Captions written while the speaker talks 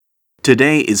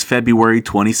Today is February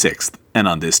 26th, and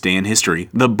on this day in history,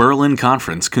 the Berlin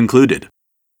Conference concluded.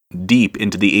 Deep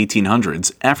into the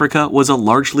 1800s, Africa was a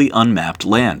largely unmapped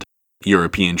land.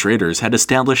 European traders had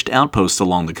established outposts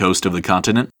along the coast of the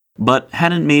continent, but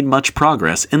hadn't made much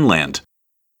progress inland.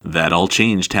 That all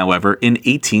changed, however, in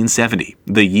 1870,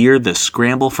 the year the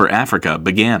scramble for Africa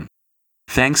began.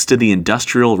 Thanks to the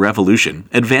Industrial Revolution,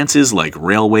 advances like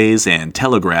railways and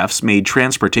telegraphs made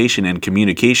transportation and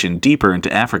communication deeper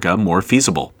into Africa more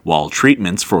feasible, while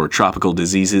treatments for tropical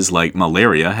diseases like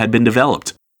malaria had been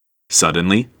developed.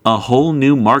 Suddenly, a whole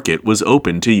new market was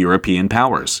open to European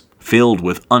powers, filled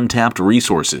with untapped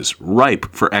resources ripe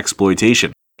for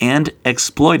exploitation, and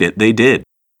exploit it they did.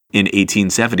 In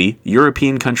 1870,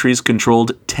 European countries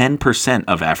controlled 10%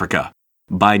 of Africa.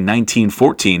 By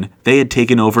 1914, they had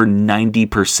taken over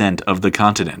 90% of the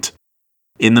continent.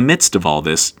 In the midst of all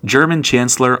this, German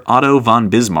Chancellor Otto von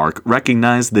Bismarck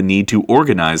recognized the need to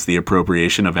organize the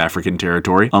appropriation of African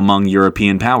territory among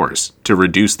European powers to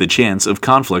reduce the chance of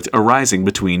conflict arising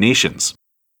between nations.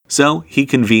 So, he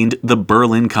convened the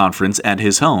Berlin Conference at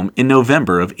his home in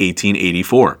November of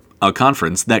 1884, a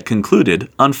conference that concluded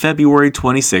on February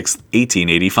 26,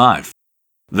 1885.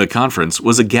 The conference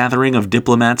was a gathering of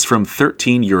diplomats from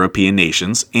 13 European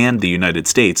nations and the United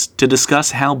States to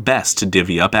discuss how best to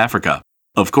divvy up Africa.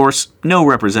 Of course, no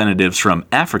representatives from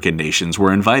African nations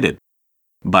were invited.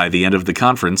 By the end of the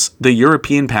conference, the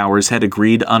European powers had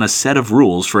agreed on a set of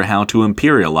rules for how to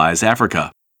imperialize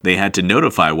Africa. They had to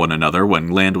notify one another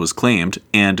when land was claimed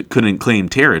and couldn't claim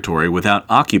territory without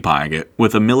occupying it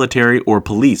with a military or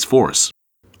police force.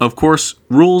 Of course,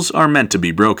 rules are meant to be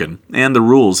broken, and the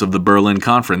rules of the Berlin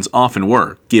Conference often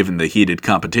were, given the heated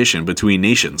competition between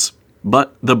nations.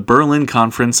 But the Berlin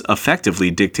Conference effectively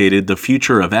dictated the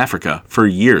future of Africa for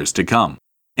years to come.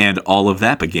 And all of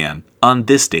that began on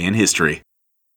this day in history.